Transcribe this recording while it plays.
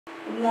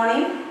Good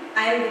morning.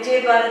 I am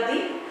Vijay Bharati,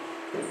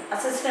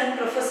 Assistant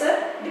Professor,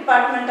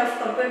 Department of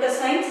Computer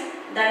Science,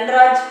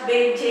 Dhanraj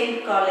Beg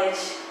Jain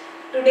College.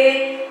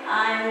 Today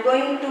I am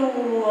going to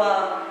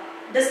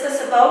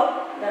discuss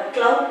about the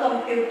cloud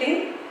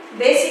computing,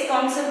 basic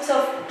concepts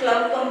of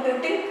cloud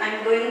computing I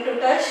am going to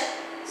touch.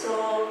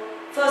 So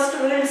first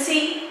we will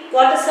see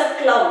what is a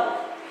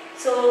cloud.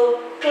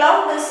 So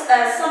cloud is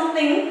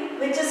something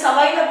which is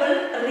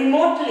available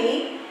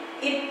remotely.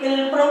 It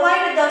will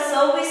provide the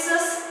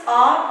services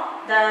or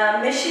the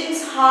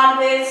machine's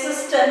hardware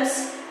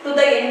systems to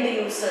the end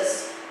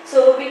users.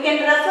 So we can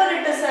refer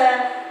it as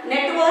a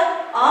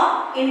network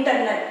or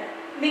internet.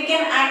 We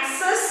can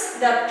access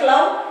the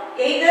cloud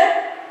either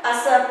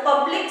as a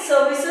public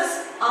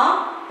services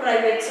or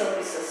private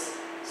services.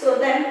 So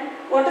then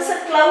what is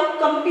a cloud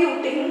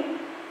computing?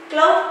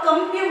 Cloud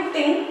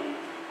computing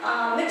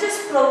which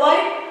is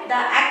provide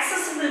the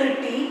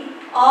accessibility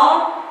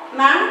or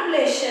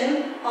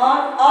manipulation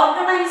or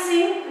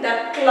organizing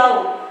the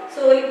cloud.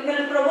 So it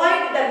will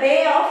provide the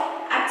way of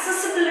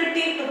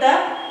accessibility to the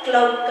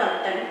cloud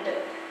content.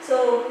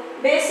 So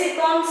basic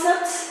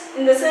concepts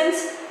in the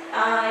sense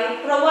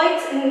it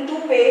provides in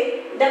two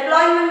ways: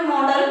 deployment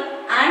model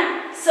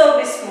and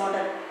service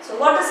model. So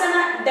what is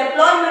a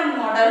deployment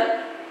model?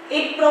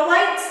 It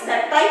provides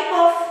the type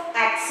of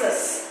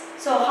access.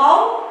 So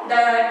how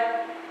the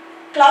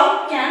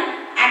cloud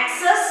can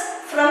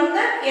access from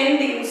the end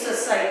user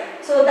side.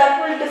 So that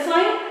will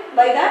define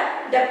by the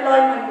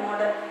deployment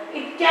model.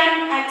 It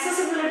can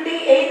accessibility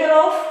either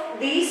of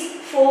these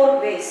four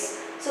ways.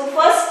 So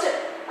first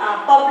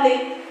public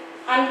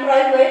and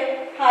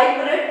private,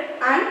 hybrid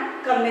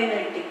and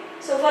community.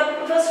 So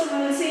first we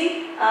will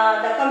see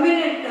the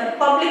community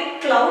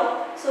public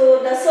cloud.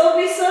 So the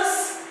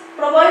services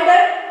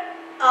provided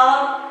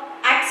are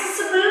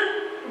accessible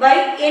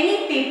by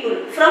any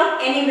people from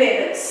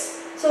anywhere else.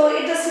 So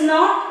it is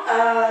not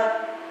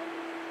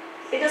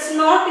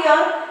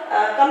your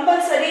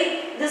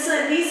compulsory.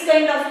 These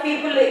kind of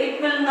people, it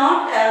will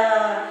not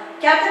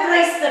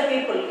categorize the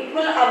people. It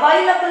will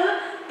available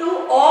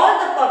to all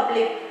the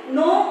public.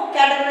 No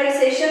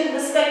categorization.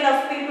 This kind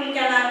of people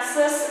can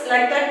access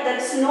like that. There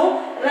is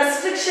no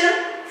restriction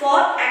for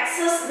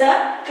access the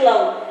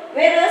cloud.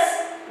 Whereas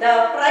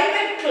the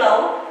private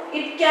cloud,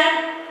 it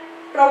can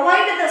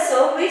provide the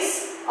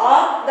service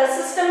or the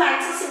system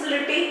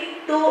accessibility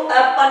to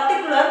a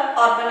particular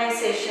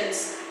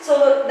organizations.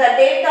 So the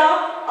data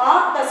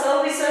or the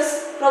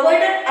services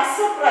provided as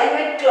a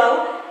private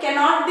cloud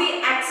cannot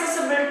be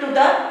accessible to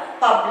the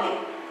public.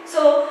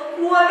 So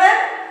whoever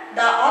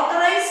the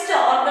authorized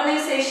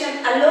organization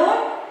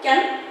alone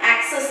can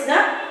access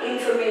the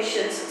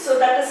information. So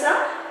that is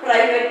a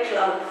private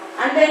cloud.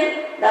 And then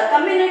the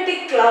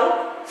community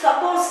cloud.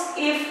 Suppose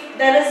if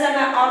there is an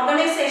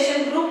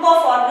organization, group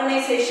of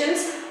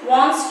organizations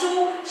wants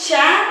to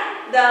share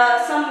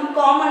some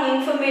common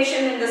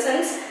information, in the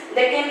sense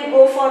they can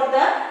go for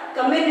the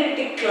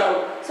community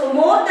cloud. So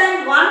more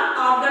than one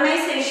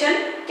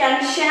organization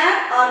can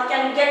share or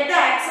can get the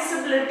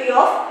accessibility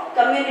of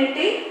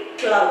community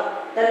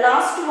cloud. The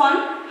last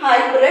one,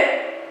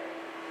 hybrid.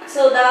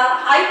 So the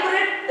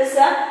hybrid is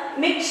a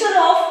mixture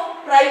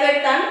of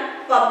private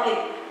and public,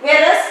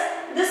 whereas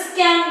this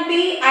can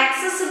be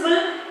accessible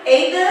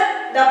either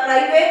the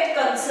private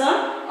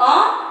concern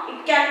or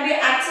it can be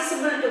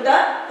accessible to the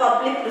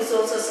public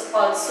resources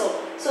also.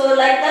 So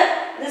like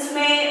that, this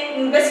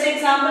may, best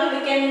example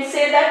we can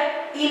say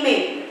that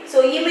email.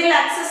 So email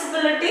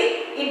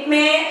accessibility, it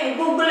may,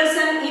 Google is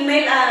an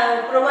email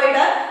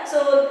provider.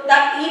 So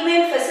that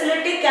email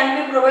facility can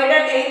be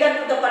provided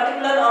either to the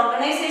particular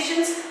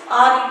organizations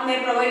or it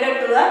may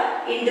provided to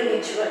an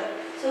individual.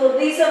 So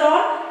these are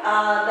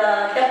all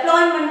the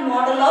deployment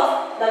model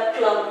of the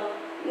cloud.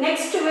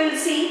 Next we will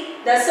see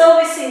the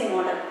servicing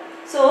model.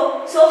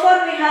 So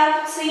far we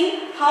have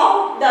seen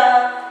how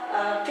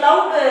the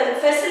cloud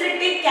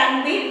facility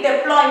can be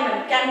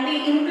deployment, can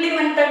be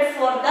implemented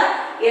for the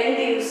end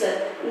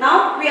user.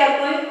 Now we are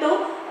going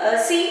to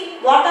see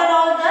what are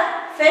all the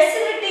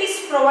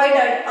facilities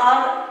provided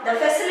or the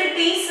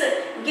facilities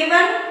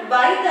given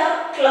by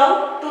the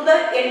cloud to the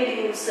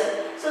end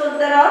user. So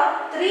there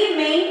are three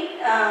main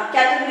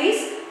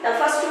categories. The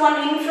first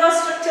one,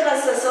 infrastructure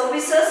as a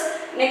services.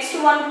 Next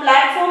one,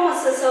 platform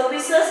as a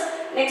services.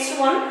 Next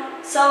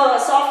one,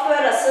 software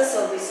as a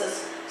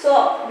services.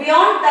 So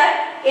beyond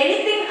that,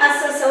 anything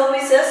as a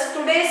services,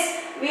 today's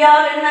we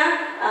are in an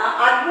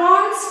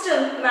advanced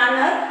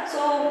manner.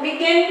 So we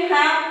can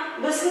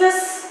have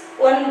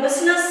one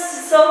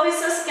business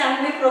services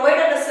can be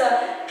provided as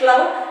a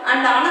cloud and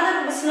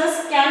another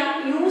business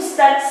can use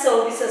that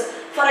services.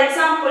 For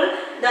example,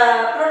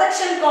 the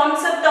production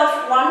concept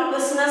of one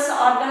business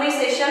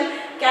organization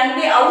can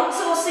be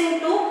outsourcing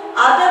to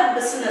other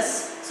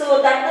business.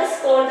 So that is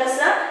called as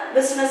a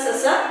business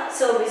as a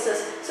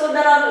services. So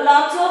there are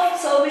lots of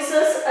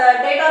services,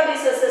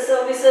 databases as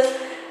services.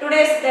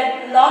 Today's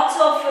that lots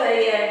of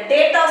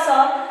data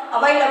are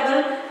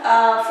available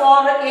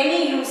for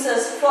any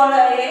users. For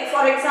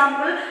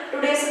example,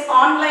 today's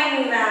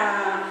online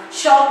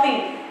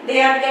shopping,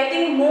 they are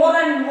getting more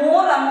and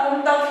more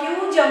amount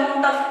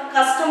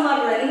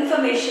customer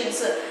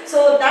informations.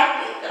 So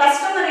that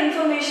customer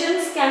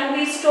informations can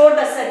be stored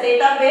as a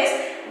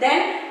database.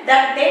 Then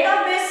that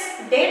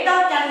database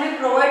data can be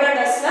provided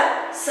as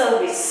a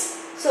service.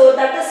 So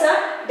that is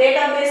a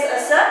database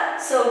as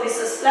a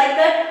services. Like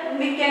that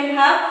we can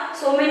have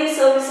so many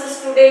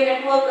services today,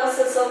 network as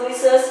a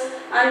services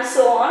and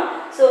so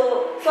on.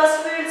 So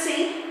first we will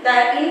see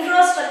the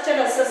infrastructure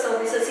as a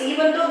services.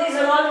 Even though these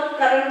are all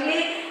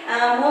currently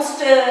most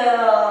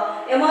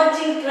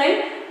emerging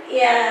trend,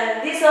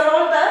 these are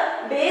all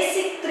the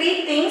basic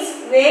three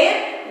things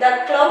where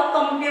the cloud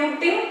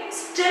computing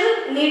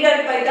still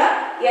needed by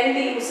the end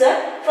user.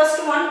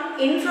 First one,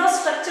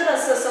 infrastructure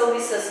as a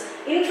services.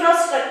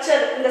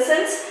 Infrastructure in the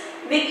sense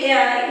we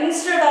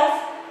instead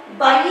of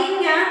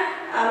buying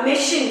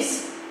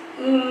machines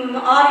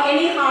or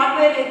any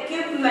hardware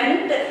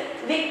equipment,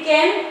 we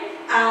can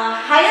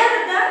hire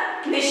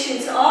the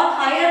machines or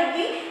hire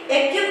the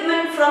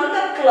equipment from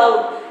the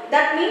cloud.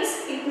 That means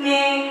it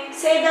may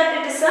say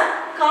that it is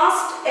a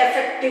cost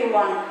effective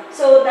one.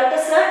 So that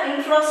is a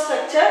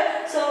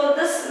infrastructure. So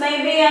this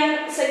may be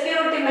a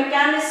security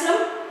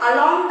mechanism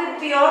along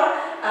with your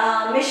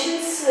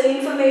machines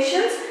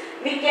informations.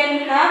 We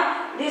can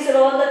have, these are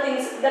all the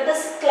things, that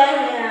is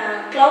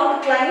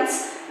cloud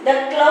clients.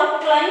 The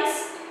cloud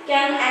clients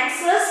can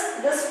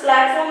access this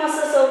platform as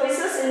a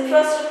services,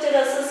 infrastructure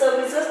as a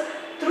services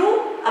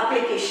through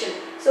application.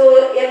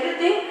 So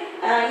everything,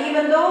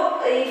 even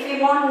though if we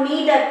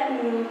need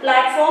a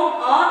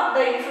platform or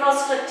the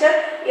infrastructure,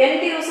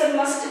 end user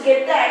must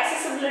get the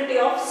accessibility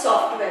of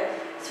software.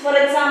 So for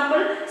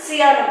example,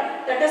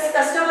 CRM, that is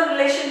customer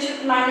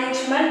relationship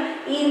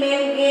management,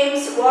 email,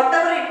 games,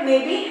 whatever it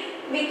may be,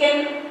 we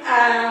can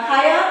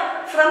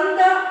hire from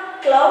the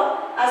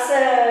cloud as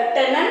a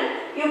tenant.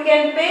 You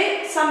can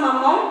pay some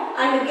amount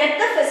and get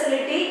the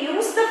facility,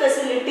 use the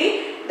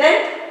facility,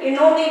 then you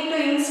no need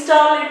to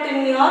install it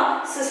in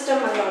your system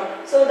and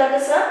all. So that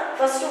is the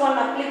first one,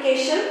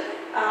 application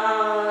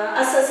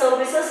as a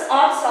services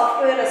or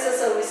software as a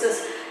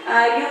services.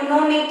 You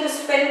no need to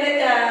spend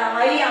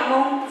high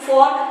amount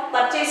for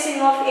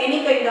purchasing of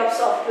any kind of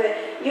software.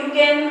 You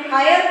can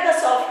hire the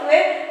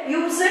software,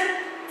 use it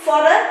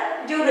for a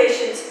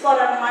durations, for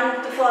a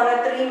month, for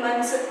a 3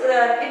 months,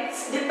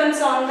 it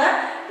depends on the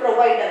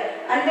provider.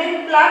 And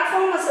then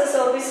platform as a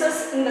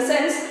services, in the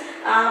sense,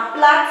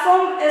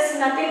 platform is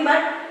nothing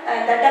but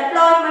the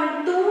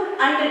deployment tool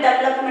and the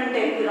development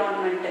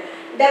environment.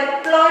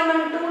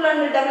 Deployment tool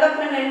and the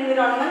development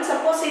environment,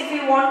 suppose if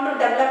you want to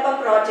develop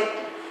a project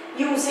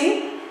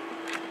using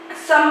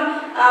some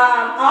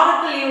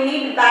Oracle, you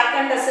need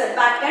backend as a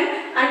backend,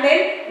 and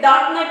then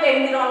 .NET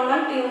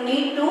environment you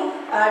need to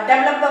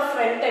develop a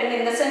front end,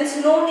 in the sense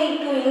no need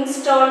to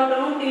install,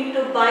 no need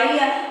to buy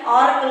a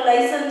Oracle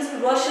licensed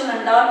version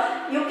and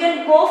all. You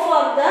can go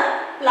for the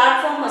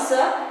platform as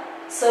a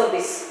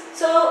service.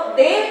 So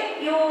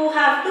there you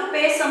have to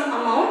pay some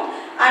amount,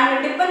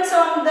 and it depends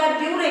on the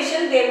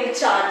duration they will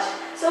charge.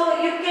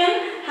 So you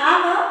can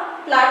have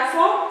a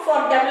platform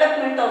for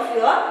development of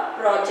your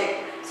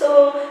project.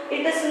 So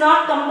it is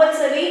not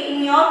compulsory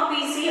in your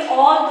PC,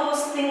 all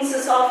those things,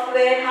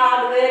 software,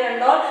 hardware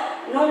and all,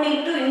 no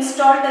need to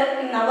install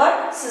that in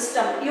our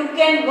system. You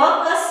can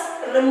work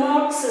as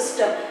remote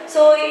system.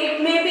 So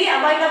it may be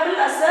available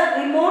as a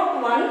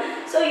remote one.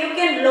 So you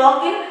can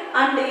log in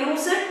and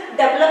use it,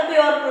 develop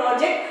your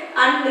project,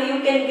 and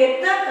you can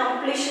get the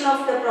completion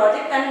of the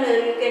project, and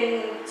you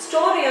can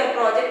store your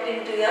project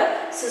into your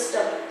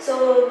system.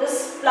 So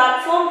this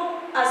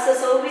platform as a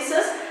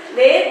services,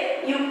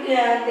 where you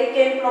they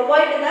can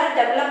provide the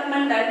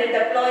development and the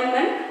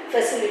deployment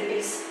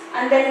facilities.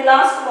 And then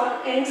last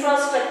one,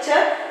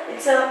 infrastructure.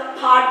 It's a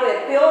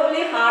hardware,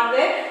 purely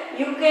hardware.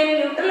 You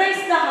can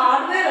utilize the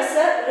hardware as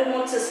a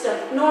remote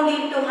system. No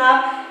need to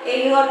have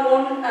your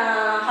own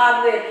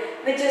hardware,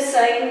 which is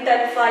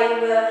Intel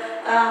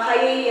 5,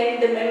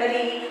 high-end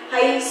memory,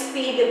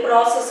 high-speed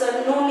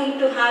processor. No need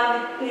to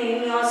have it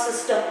in your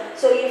system.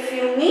 So if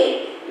you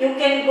need, you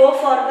can go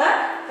for the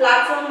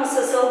platform as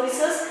a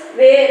services,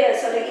 where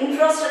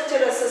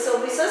infrastructure as a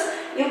services,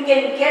 you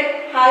can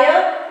get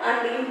hire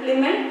and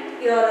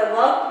implement your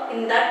work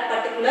in that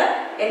particular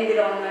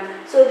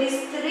environment. So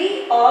these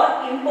three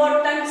are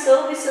important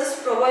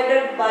services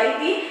provided by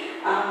the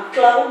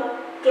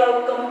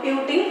cloud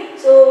computing.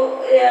 So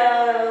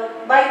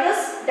by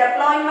this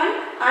deployment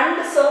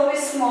and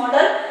service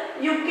model,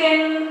 you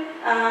can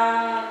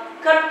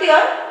cut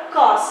your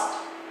cost.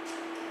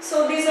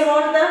 So these are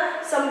all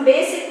some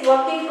basic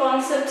working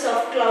concepts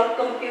of cloud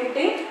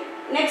computing.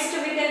 Next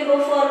we can go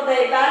for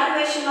the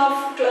evaluation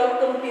of cloud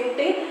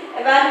computing.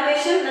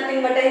 Evaluation,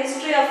 nothing but a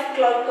history of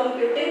cloud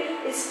computing.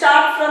 It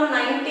starts from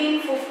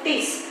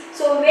 1950s.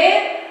 So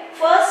where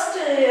first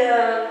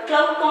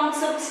cloud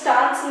concept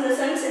starts, in the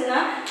sense, in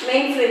a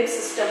mainframe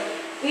system.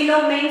 We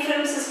know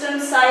mainframe system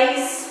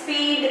size,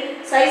 speed,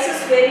 size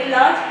is very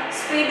large,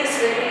 speed is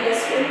very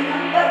less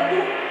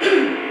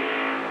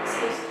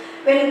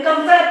when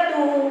compared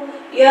to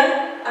your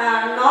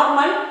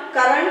normal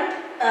current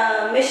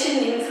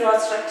machine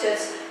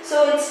infrastructures.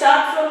 So it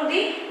starts from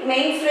the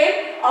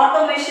mainframe,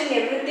 automation,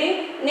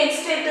 everything.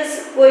 Next it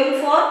is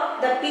going for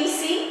the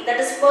PC, that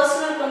is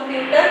personal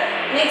computer.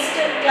 Next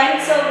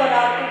client server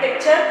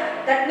architecture,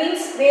 that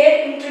means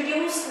where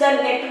introduce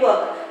the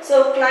network.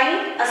 So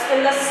client as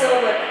well as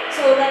server.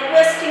 So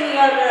requesting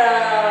your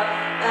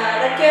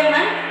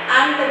requirement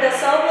and the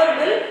server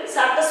will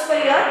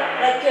satisfy your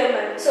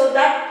requirement. So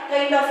that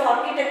kind of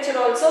architecture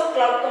also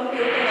cloud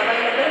computing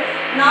available.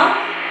 Now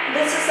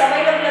this is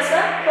available as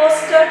a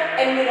hosted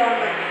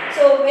environment.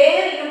 So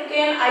where you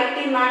can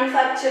IT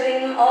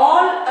manufacturing,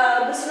 all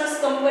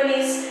business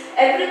companies,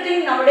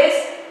 everything nowadays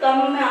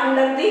come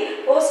under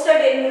the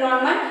hosted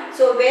environment.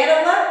 So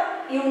wherever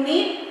you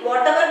need,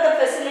 whatever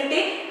the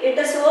facility, it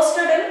is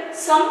hosted in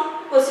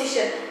some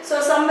position. So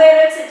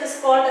somewhere else it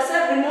is called as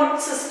a remote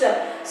system.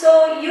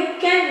 So you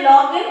can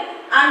log in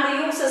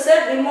and use as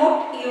a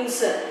remote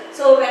user.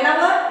 So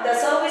whenever the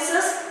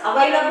services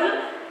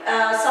available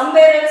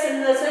somewhere else,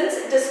 in the sense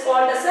it is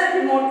called as a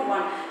remote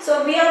one.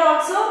 So we are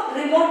also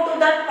remote to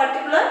that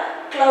particular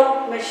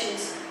cloud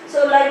machines.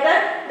 So like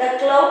that,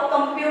 the cloud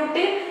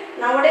computing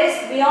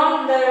nowadays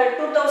beyond the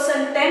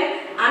 2010,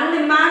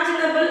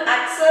 unimaginable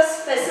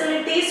access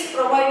facilities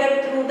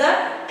provided through the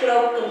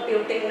cloud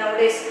computing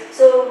nowadays.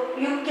 So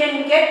you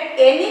can get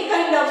any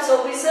kind of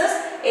services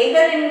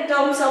either in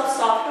terms of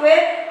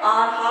software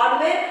or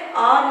hardware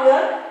or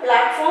your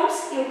platforms,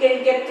 you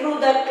can get through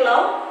the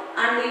cloud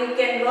and you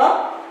can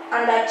work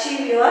and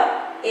achieve your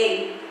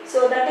aim.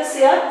 So that is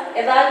your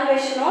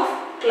evaluation of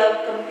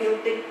cloud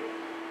computing.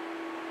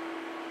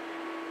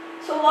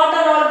 So what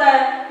are all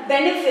the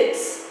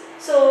benefits?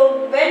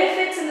 So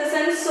benefits in the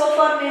sense, so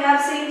far we have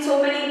seen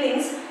so many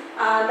things.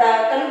 The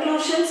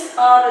conclusions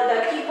or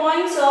the key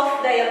points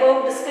of the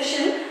above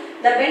discussion.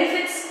 The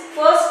benefits,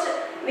 first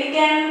we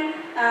can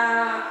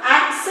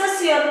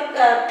access your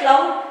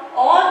cloud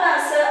all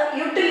as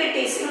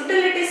utilities.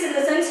 Utilities in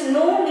the sense,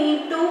 no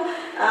need to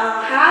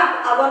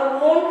have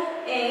our own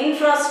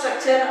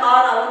infrastructure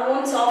or our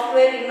own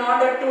software in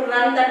order to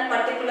run that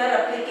particular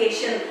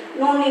application.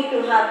 No need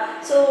to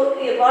have. So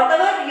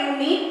whatever you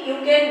need, you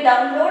can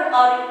download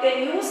or you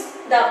can use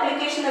the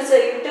application as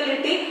a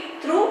utility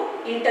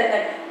through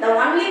internet. The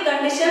only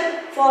condition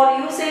for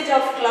usage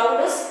of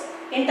cloud is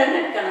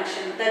internet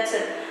connection. That's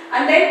it.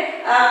 And then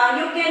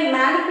you can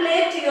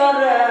manipulate your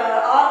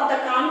or the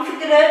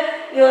configure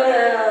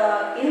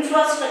your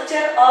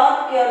infrastructure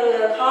or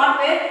your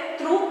hardware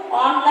through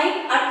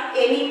online at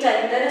any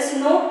time. There is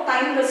no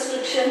time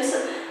restrictions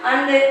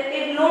and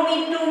no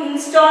need to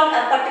install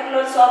a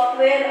particular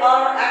software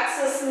or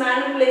access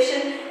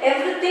manipulation.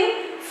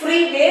 Everything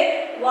free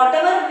there.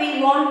 Whatever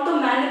we want to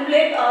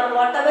manipulate or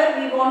whatever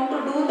we want to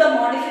do the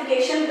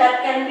modification,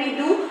 that can be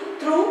do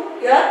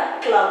through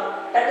your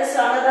cloud. That is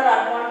another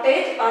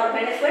advantage or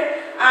benefit.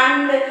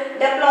 And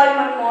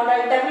deployment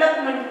model,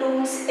 development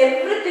tools,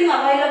 everything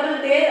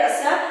available there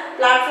as a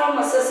platform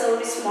as a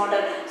service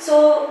model.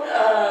 So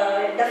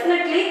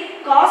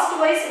definitely cost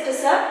wise it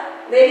is a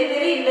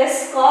very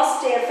less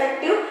cost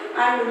effective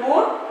and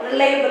more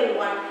reliable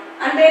one.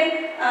 And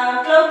then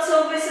cloud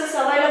services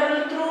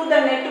available through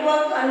the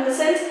network, and the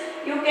sense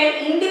you can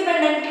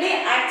independently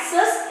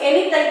access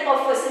any type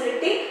of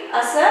facility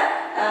as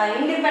a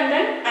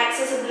independent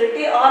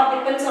accessibility or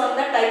depends on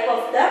the type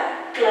of the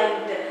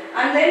client.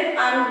 And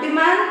then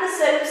demand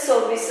self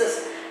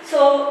services.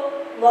 So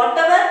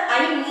whatever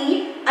I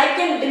need, I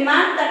can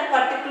demand that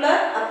particular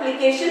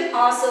application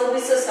or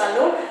services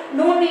alone.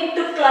 No need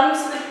to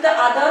clumps with the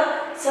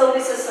other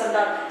services and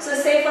all. So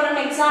say for an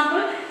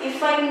example,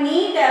 if I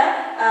need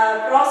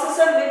a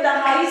processor with a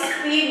high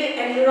speed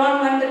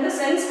environment, in the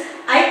sense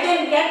I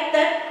can get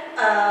that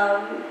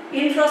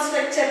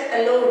infrastructure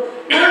alone.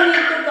 No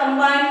need to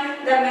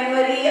combine the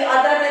memory,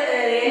 other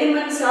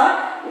elements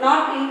are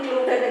not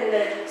included in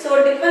that. So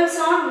it depends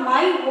on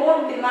my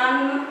own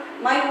demand,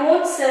 my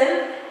own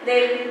self, they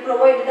will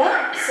provide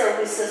the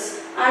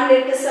services. And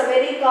it is a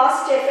very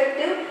cost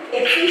effective,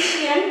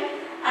 efficient,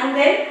 and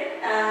then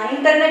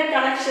internet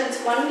connections.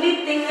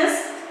 Only thing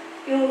is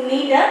you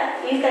need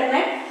a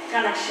internet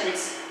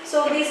connections.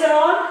 So these are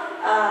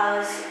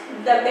all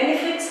the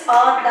benefits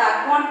or the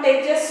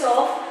advantages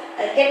of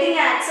getting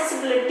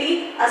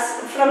accessibility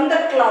as from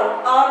the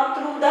cloud or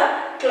through the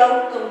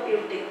cloud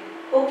computing.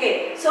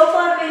 Okay, so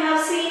far we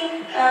have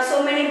seen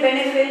so many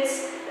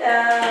benefits,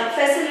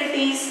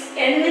 facilities,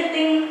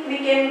 anything we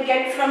can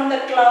get from the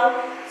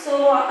cloud,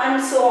 so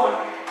and so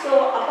on.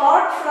 So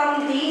apart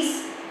from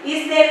these,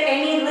 is there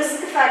any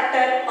risk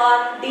factor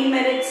or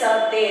demerits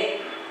are there?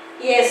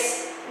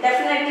 Yes,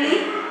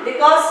 definitely,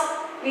 because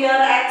we are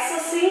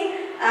accessing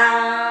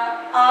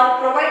or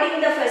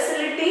providing the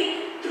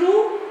facility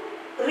through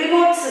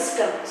remote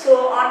system.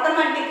 So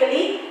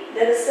automatically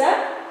there is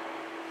a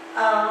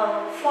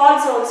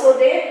faults also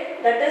there.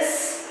 That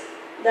is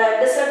the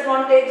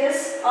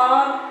disadvantages,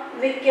 or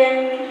we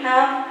can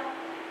have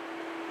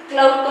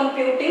cloud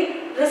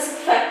computing risk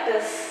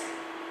factors.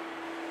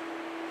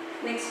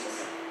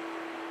 Next.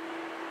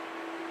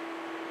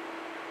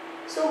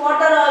 So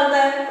what are all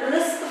the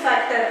risk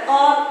factor,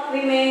 or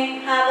we may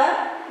have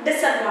a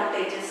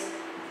disadvantages?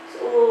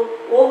 So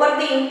over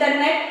the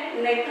internet,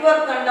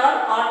 network and all,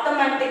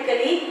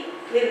 automatically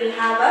we will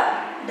have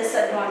a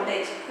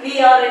disadvantage. We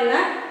are in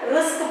a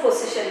risk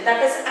position,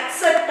 that is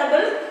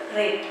acceptable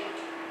rate.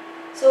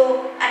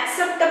 So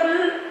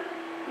acceptable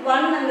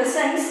one in the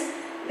sense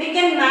we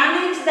can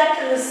manage that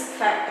risk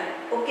factor.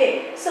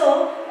 Okay,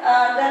 so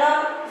there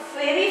are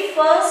very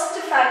first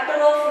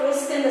factor of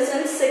risk in the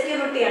sense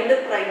security and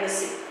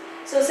privacy.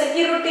 So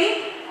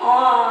security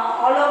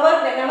all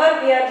over,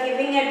 whenever we are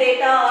giving a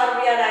data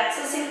or we are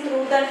accessing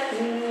through the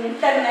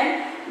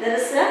internet, there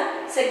is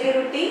a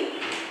security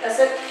as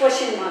a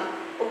question mark.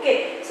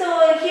 Okay,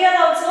 so here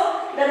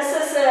also there is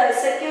a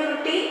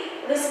security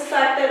risk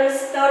factor is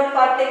third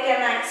party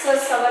can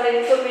access our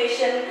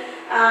information.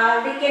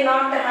 We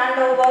cannot hand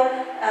over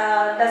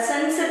the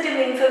sensitive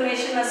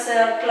information as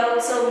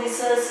cloud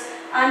services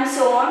and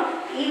so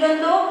on.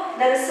 Even though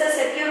there is a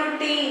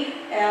security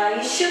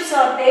issues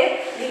are there,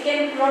 we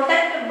can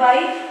protect by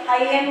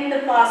high-end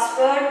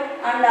password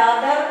and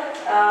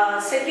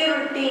other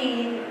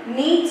security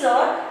needs,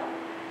 or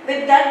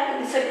with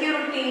that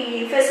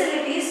security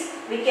facilities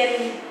we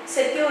can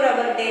secure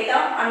our data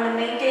and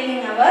maintaining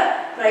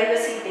our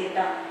privacy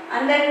data.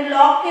 And then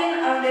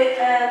lock-in,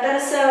 there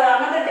is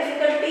another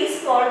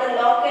difficulties called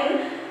lock-in,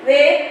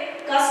 where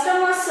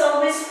customer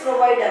service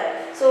provider.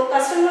 So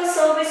customer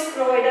service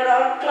provider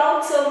or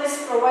cloud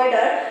service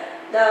provider,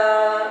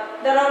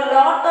 there are a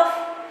lot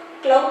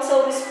of cloud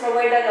service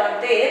provider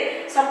are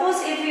there.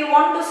 Suppose if you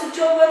want to switch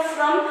over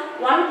from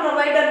one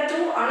provider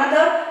to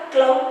another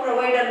cloud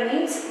provider,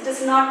 means it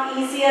is not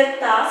easier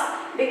task,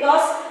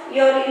 because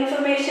your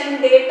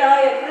information,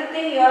 data,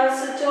 everything you are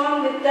switch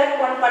on with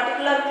that one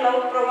particular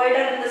cloud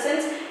provider. In the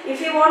sense, if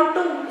you want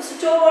to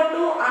switch over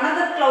to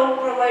another cloud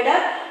provider,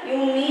 you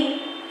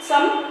need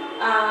some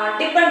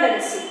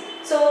dependency.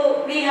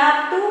 So we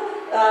have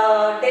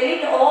to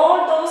delete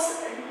all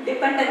those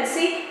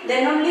dependency,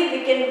 then only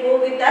we can go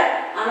with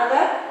that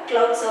another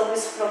cloud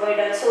service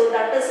provider. So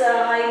that is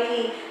a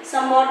highly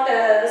somewhat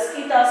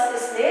risky task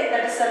is there,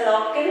 that is a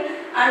lock-in.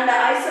 And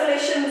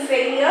isolation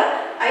failure.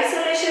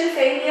 Isolation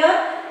failure,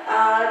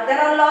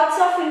 there are lots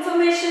of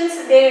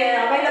informations they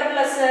available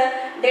as a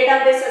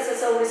database as a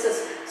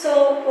services.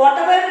 So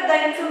whatever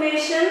the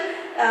information,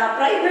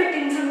 private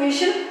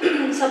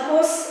information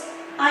suppose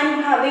I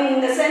am having,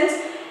 in the sense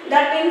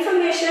that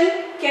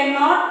information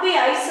cannot be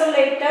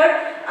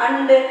isolated,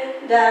 and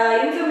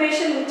the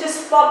information which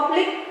is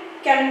public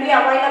can be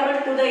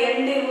available to the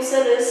end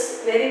user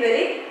is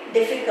very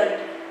difficult.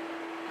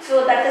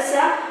 So that is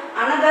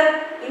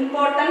another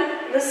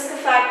important risk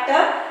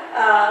factor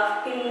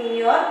in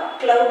your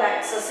cloud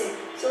accessing.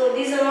 So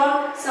these are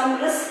all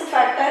some risk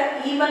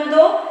factor. Even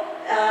though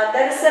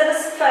there is a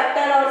risk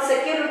factor or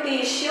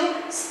security issue,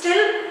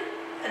 still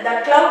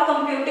the cloud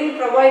computing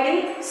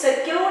providing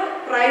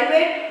secure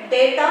private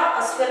data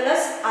as well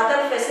as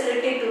other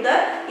facility to the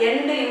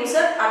end user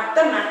at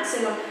the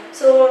maximum.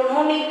 So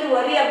no need to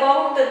worry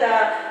about the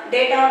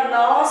data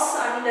loss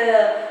and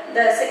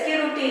the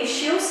security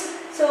issues.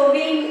 So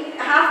we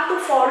have to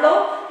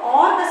follow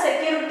all the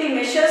security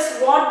measures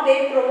what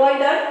they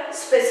provided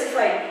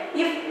specified.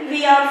 If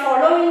we are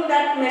following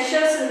that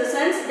measures, in the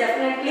sense,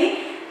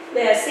 definitely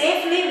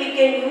safely we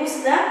can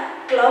use the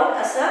cloud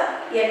as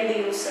a end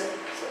user.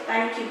 So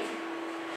thank you.